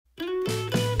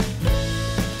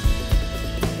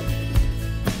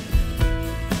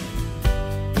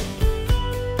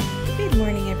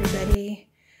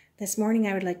This morning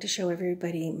I would like to show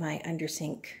everybody my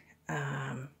undersink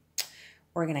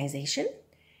organization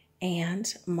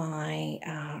and my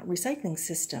recycling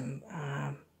system.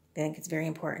 I think it's very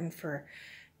important for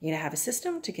you to have a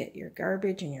system to get your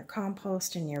garbage and your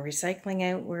compost and your recycling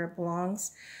out where it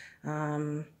belongs.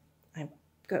 I've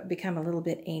become a little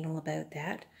bit anal about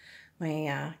that.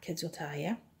 My kids will tell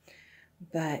you.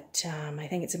 But I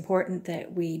think it's important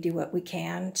that we do what we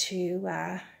can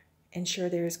to ensure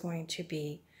there's going to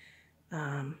be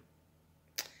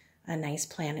a nice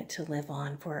planet to live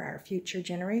on for our future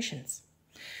generations.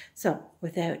 So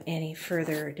without any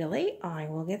further delay, I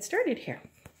will get started here.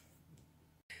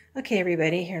 Okay,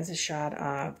 everybody, here's a shot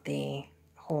of the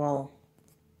whole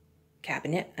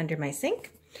cabinet under my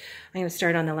sink. I'm going to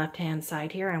start on the left-hand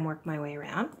side here and work my way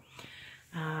around.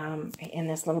 In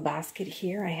this little basket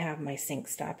here, I have my sink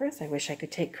stoppers. I wish I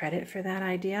could take credit for that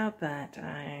idea, but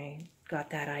I got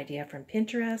that idea from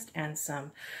Pinterest and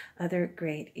some other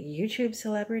great YouTube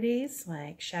celebrities,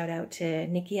 like shout out to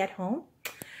Nikki at Home.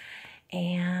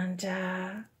 And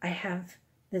I have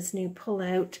this new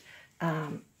pull-out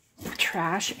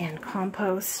trash and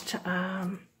compost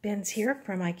bins here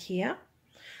from IKEA.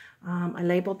 I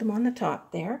labeled them on the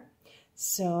top there,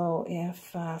 so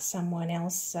if someone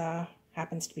else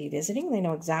happens to be visiting, they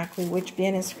know exactly which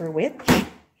bin is for which.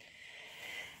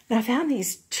 Now I found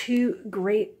these two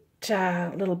great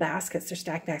little baskets. They're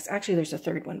stacked bags. Actually, there's a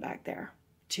third one back there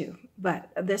too, but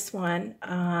this one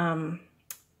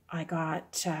I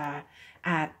got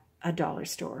at a dollar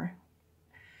store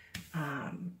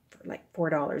for like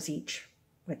 $4 each,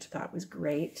 which I thought was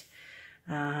great.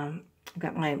 I've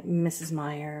got my Mrs.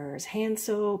 Meyer's hand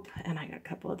soap, and I got a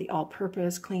couple of the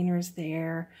all-purpose cleaners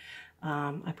there.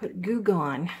 I put Goo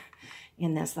Gone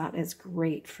in this. That is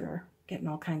great for getting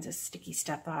all kinds of sticky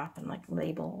stuff off and like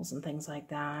labels and things like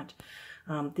that.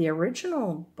 The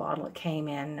original bottle it came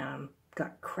in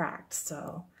got cracked,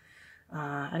 so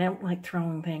I don't like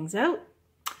throwing things out.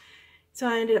 So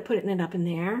I ended up putting it up in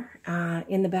there.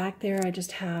 In the back there, I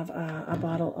just have a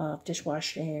bottle of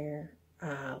dishwasher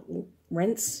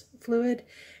rinse fluid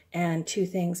and 2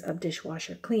 things of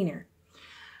dishwasher cleaner.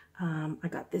 I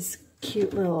got this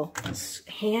cute little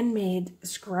handmade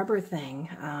scrubber thing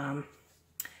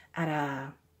at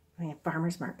a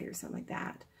farmer's market or something like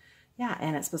that. Yeah,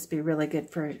 and it's supposed to be really good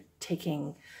for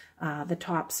taking the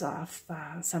tops off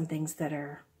some things that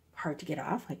are hard to get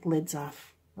off, like lids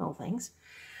off little things.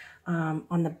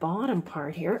 On the bottom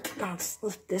part here, I'll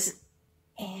lift this,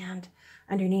 and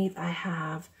underneath I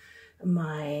have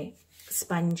my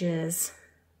sponges,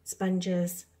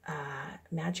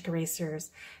 magic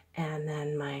erasers, and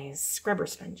then my scrubber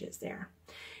sponges there.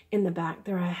 In the back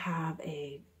there I have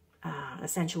a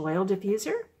essential oil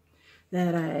diffuser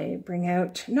that I bring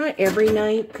out, not every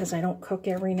night because I don't cook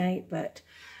every night, but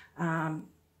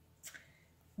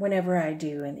whenever I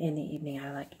do in the evening,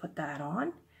 I like to put that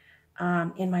on.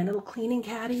 In my little cleaning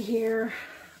caddy here,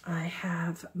 I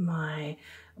have my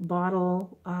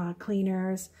bottle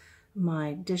cleaners,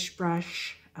 my dish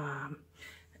brush,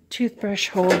 toothbrush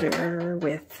holder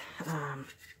with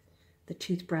the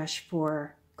toothbrush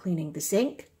for cleaning the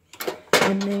sink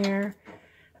in there,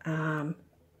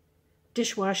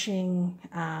 dishwashing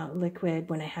liquid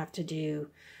when I have to do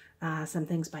some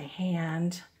things by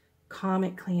hand,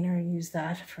 Comet cleaner, I use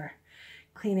that for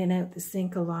cleaning out the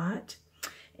sink a lot.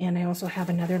 And I also have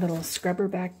another little scrubber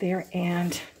back there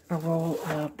and a roll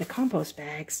of the compost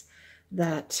bags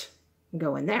that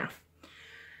go in there.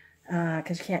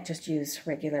 Because you can't just use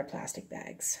regular plastic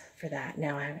bags for that.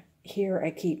 Now here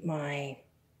I keep my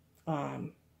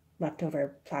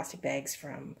leftover plastic bags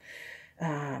from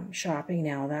shopping.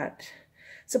 Now that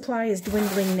supply is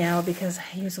dwindling now because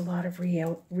I use a lot of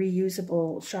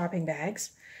reusable shopping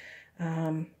bags.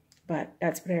 But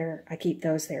that's where I keep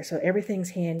those there. So everything's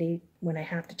handy when I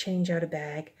have to change out a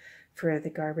bag for the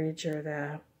garbage or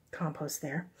the compost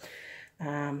there.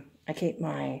 I keep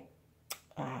my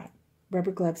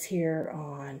rubber gloves here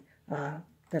on a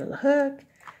little hook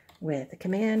with a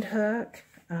command hook.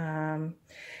 And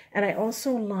I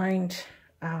also lined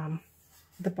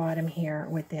the bottom here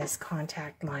with this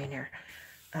contact liner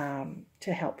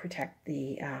to help protect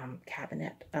the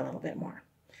cabinet a little bit more.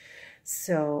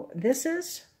 So this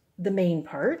is the main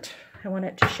part I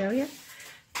wanted to show you.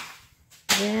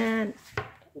 Then,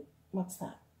 what's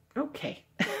that? Okay.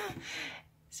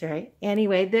 Sorry.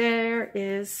 Anyway, there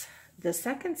is the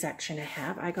second section I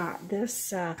have. I got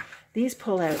this, these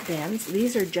pull-out bins.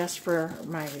 These are just for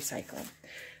my recycling.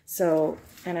 So,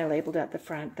 and I labeled at the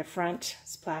front. The front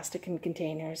is plastic and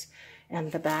containers,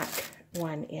 and the back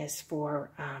one is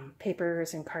for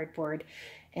papers and cardboard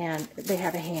and they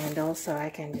have a handle, so I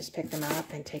can just pick them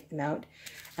up and take them out,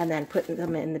 and then put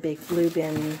them in the big blue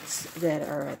bins that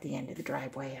are at the end of the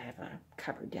driveway. I have a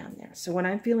cupboard down there. So when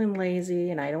I'm feeling lazy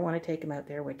and I don't want to take them out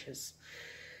there, which is,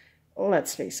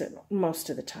 let's face it, most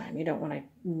of the time, you don't want to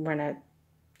run out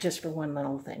just for one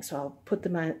little thing. So I'll put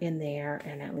them in there,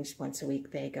 and at least once a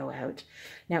week they go out.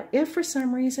 Now, if for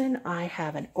some reason I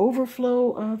have an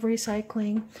overflow of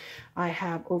recycling, I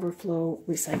have overflow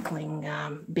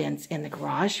recycling bins in the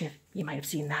garage. You might have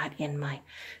seen that in my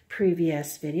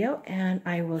previous video, and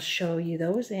I will show you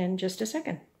those in just a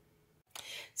second.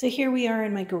 So here we are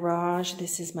in my garage.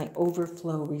 This is my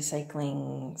overflow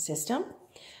recycling system.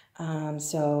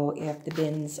 So if the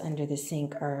bins under the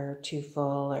sink are too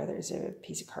full, or there's a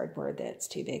piece of cardboard that's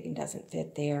too big and doesn't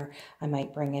fit there, I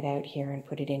might bring it out here and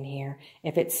put it in here.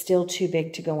 If it's still too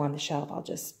big to go on the shelf, I'll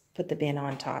just put the bin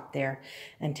on top there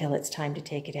until it's time to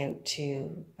take it out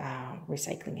to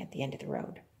recycling at the end of the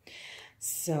road.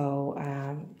 So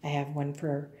I have one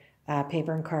for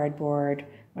paper and cardboard,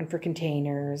 one for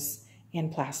containers,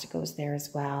 and plastic goes there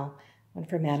as well, one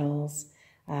for metals.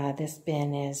 This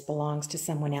bin belongs to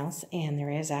someone else, and there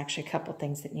is actually a couple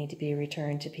things that need to be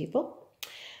returned to people.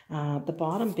 The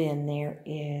bottom bin there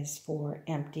is for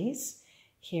empties.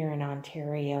 Here in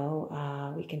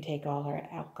Ontario, we can take all our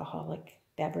alcoholic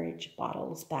beverage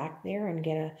bottles back there and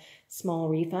get a small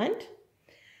refund.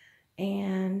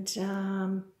 And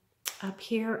up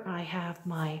here I have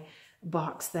my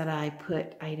box that I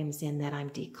put items in that I'm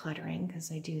decluttering, because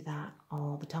I do that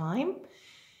all the time.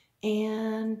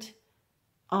 And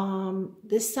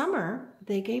this summer,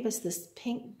 they gave us this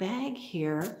pink bag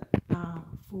here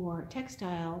for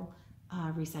textile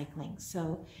recycling.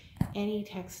 So any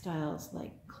textiles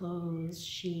like clothes,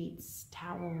 sheets,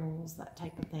 towels, that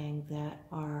type of thing that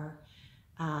are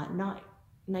not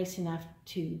nice enough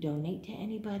to donate to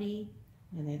anybody,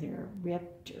 whether they're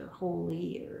ripped or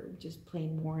holey or just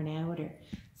plain worn out or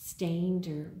stained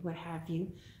or what have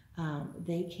you,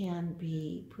 they can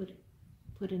be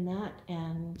put in that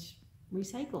and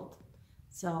recycled.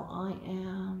 So I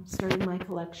am starting my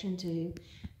collection to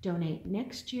donate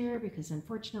next year, because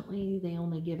unfortunately they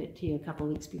only give it to you a couple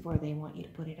weeks before they want you to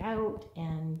put it out,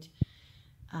 and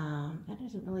that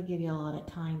doesn't really give you a lot of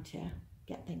time to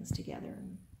get things together.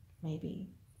 And maybe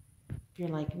if you're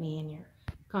like me and you're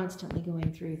constantly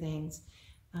going through things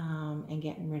and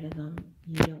getting rid of them,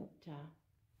 you don't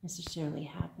necessarily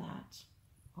have that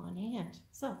on hand.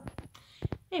 So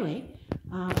anyway,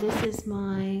 this is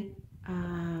my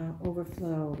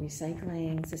overflow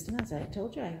recycling system. As I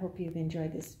told you, I hope you've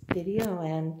enjoyed this video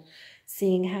and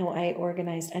seeing how I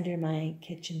organized under my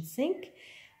kitchen sink.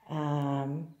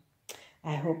 I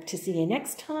hope to see you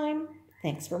next time.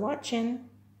 Thanks for watching.